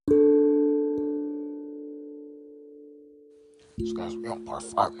So guys, we on part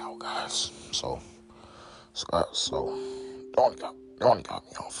five now, guys. So they only got me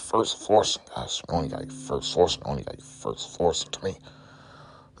on first forcing, guys. We only got you first forcing. Only got you first forcing to me.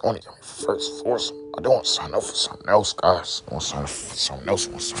 They only got me first forcing. I don't want to sign up for something else, guys. I want to sign up for something else. I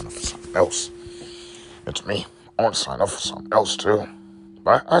want to sign up for something else. It's me. I want to sign up for something else too.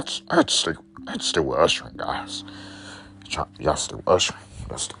 But I had to stick. I had to stick with ushering, guys. Y'all still ushering.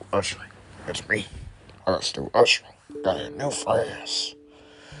 Y'all still ushering. It's me. I got still ushering. Got new friends.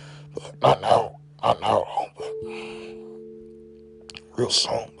 But not now. Not now, but real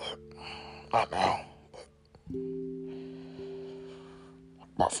soon, but not now.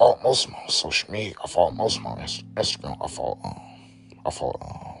 But I follow most of them on social media. I follow most of them on Instagram. I follow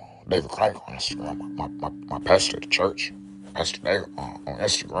David Crank on Instagram. My pastor at the church, Pastor David on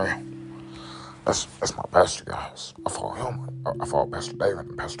Instagram. That's my pastor, guys. I follow him. I follow Pastor David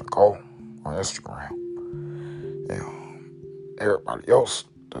and Pastor Cole on Instagram. Yeah, everybody else,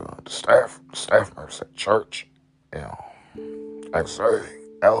 the staff members at church. Yeah, like I say,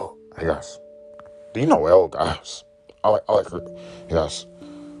 L, yes. Do you know L, guys? I like her. Yes.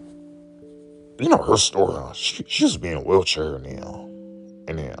 You know her story. She used to be in a wheelchair, and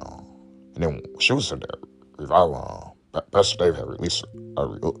then she was in the revival. Pastor Dave had released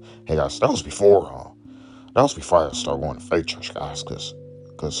hey guys, that was before I started going to faith church, guys, because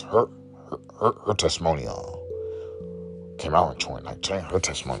her testimony came out in 2019. Her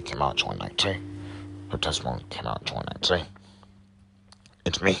testimony came out in 2019. Her testimony came out in 2019.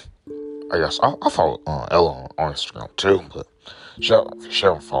 And to me, I guess I follow Ella on Instagram too, but she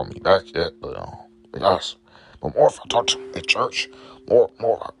don't follow me back yet. Guys, but more if I talk to them at church, more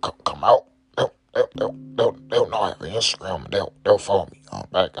I come out, they'll know I have an Instagram and they'll follow me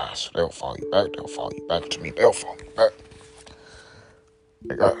back, guys. They'll follow you back. They'll follow you back to me. They'll follow me back.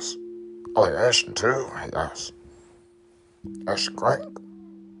 Hey guys, I like Ashton too. Hey guys, Ashton Crank,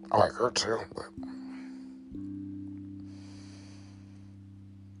 I like her too. But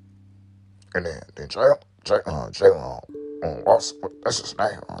and then Jalen Watson, that's his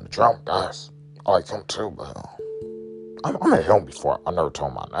name. The drama guys, I like him too. But I met him before. I never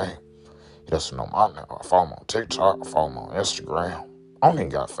told him my name. He doesn't know my name. I follow him on TikTok. I follow him on Instagram. I don't even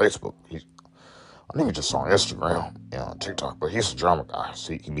got Facebook. I think he's just on Instagram and on TikTok. But he's a drama guy.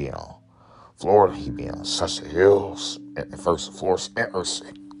 So he be in Florida. He be in Sunset Hills and First Florida and Earth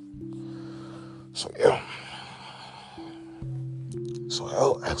City. So yeah. So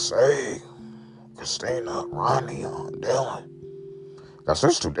LXA, Christina, Ronnie, Dylan. Guys,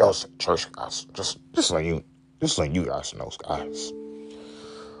 there's two Dylans at church, guys. Just letting you guys know, guys.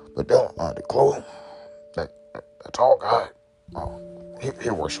 But Dylan, the clue, that tall guy, he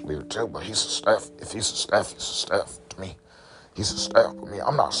a worship leader too, but he's a staff. If he's a staff, he's a staff to me. He's a staff, but me,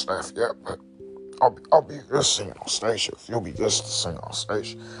 I'm not a staff yet, but I'll be good singing on stage. If you'll be good to sing on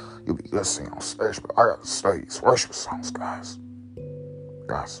stage, you'll be good singing on stage. But I gotta study these worship songs, guys.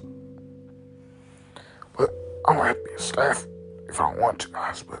 But I don't have to be a staff if I want to,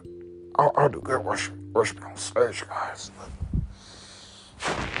 guys. But I'll do good worship on stage, guys. But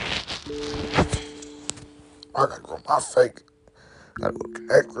I gotta go my fake. Gotta go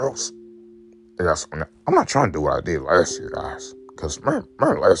connect groups. I'm not trying to do what I did last year, guys. Because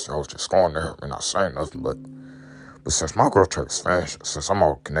remember last year I was just going there and not saying nothing. But since my growth church is finished, since I'm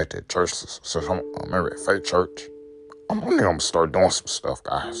all connected to churches, since I'm a member at Faith Church, I'm gonna start doing some stuff,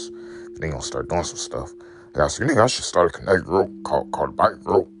 guys. I think I'm gonna start doing some stuff. Guys, you think I should start a connect group called the bike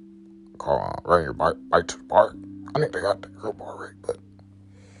group, called Riding Your Bike to the Park. I think they got that group already, but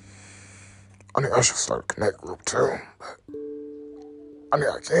I think I should start a connect group too. But I think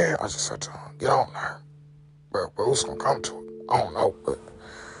I can. I just have to get on there. But who's gonna come to it? I don't know, but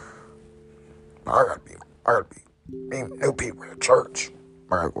I gotta be meeting new people at church.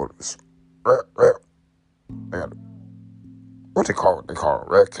 I gotta go to this rep. They gotta, what they call it? They call it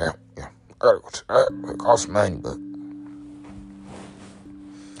red camp. Yeah, I gotta go to that. It costs money, but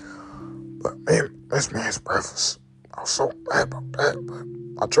man, this man's breakfast. I was so mad about that, but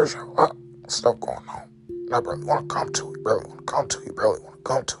my church had a lot of stuff going on. And I barely want to come to it. Barely want to come to it. Barely want to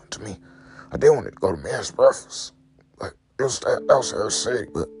come to it. To me, I did want to go to men's breakfast. Like that was Earth City,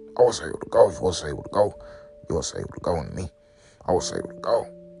 but I wasn't able to go. If you wasn't able to go, you wasn't able to go. And me, I was able to go,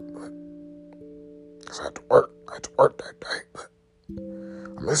 but because I had to work. I had to work that day, but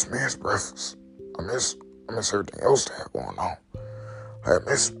I miss men's breakfast. I miss everything else that had going on. I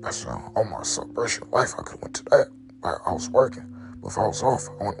miss on my celebration of life. I could have went to that. I was working, but if I was off,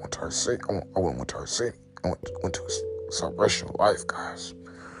 I went to her city. I went to her city. I went to a celebration of life, guys.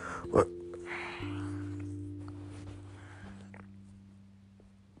 But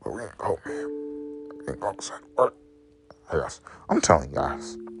we didn't go, man. We didn't go because I had to work. I Hey guys, I'm telling you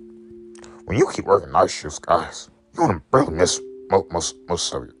guys, when you keep working night shifts, guys, you're gonna really miss most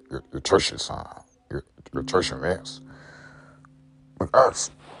of your churches, your church events. But guys,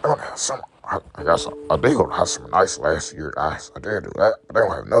 they're gonna have some. I guess I did go to Hot Summer Nights last year, guys. I did do that, but they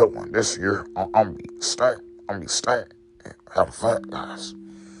gonna have another one this year. I'm gonna be staying. I'm gonna be staying, and having fun, guys.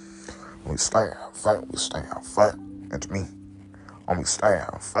 We staying having fun. We staying having fun. And to me, I'm gonna be staying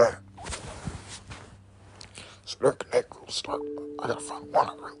having fun. So their connect group start. I gotta find one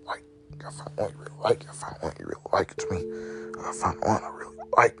I really like. I gotta find one you really like. I gotta find one you really like. To me, I gotta find one I really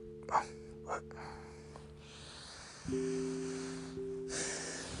like. But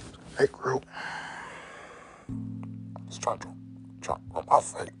connect group. Just trying to grow my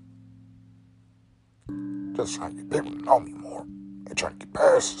faith. Just trying to get people to know me more. And trying to get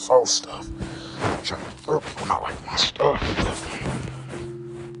past this old stuff. Trying to get people not like my stuff.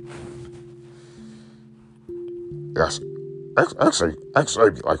 Yes,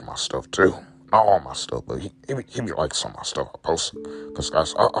 actually, be like my stuff too. Not all my stuff, but he be like some of my stuff I posted. Cause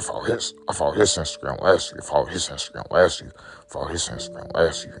guys, I follow his Instagram last year. Followed his Instagram last year. Followed his Instagram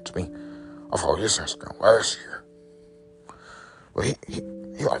last year. To me, I followed his Instagram last year. But he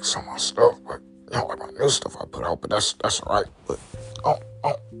likes some of my stuff, but he don't like my new stuff I put out. But that's alright. But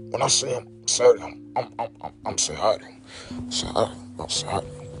when I see him Saturday, I'm saying hi to him. I'm saying hi to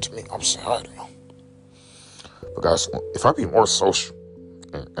him. To me, I'm saying hi to him. But guys, if I be more social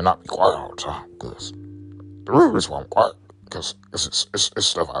and not be quiet all the time, because the real reason why I'm quiet, because it's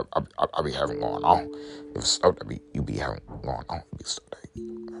stuff I be having going on. If it's stuff that you be having going on, it be stuff that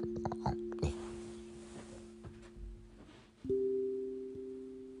you having going on.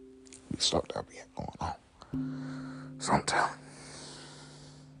 Be stuff that be going on. So I'm telling you,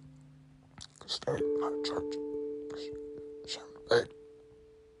 because they're not at church. She's having a baby.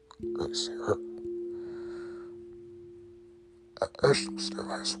 Really see her. Ashton was there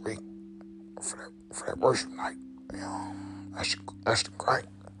last week for that worship night. Ashton Crank.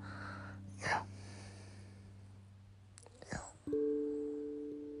 Yeah. Yeah.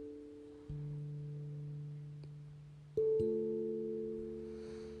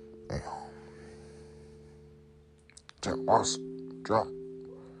 Yeah. Tim Watson, John.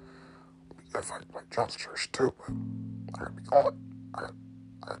 If I play John's church too, but I gotta be going. I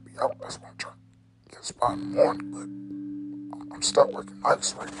gotta be out. That's what I'm trying to get a spot in the morning, but I'm stuck working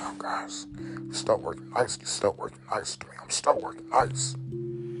nights right now, guys. You stuck working nights. You stuck working nights to me. I'm stuck working nights.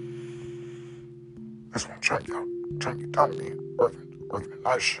 That's what I'm trying to get done to me. Working the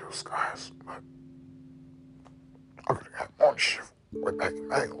night shifts, guys. But I could have had morning shift way back in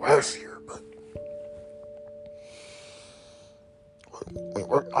May last year, but when you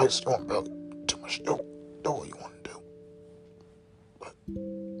work nights, you don't really too much do what you want to do. But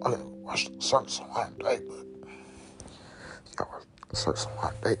I gotta watch the service on line today, but you gotta watch the service on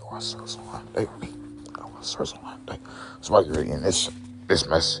line today. Watch the service on line today with me. I watch the service on line today. So while you're reading this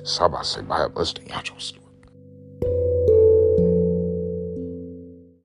message, so I'm about to say bye, bless the angels.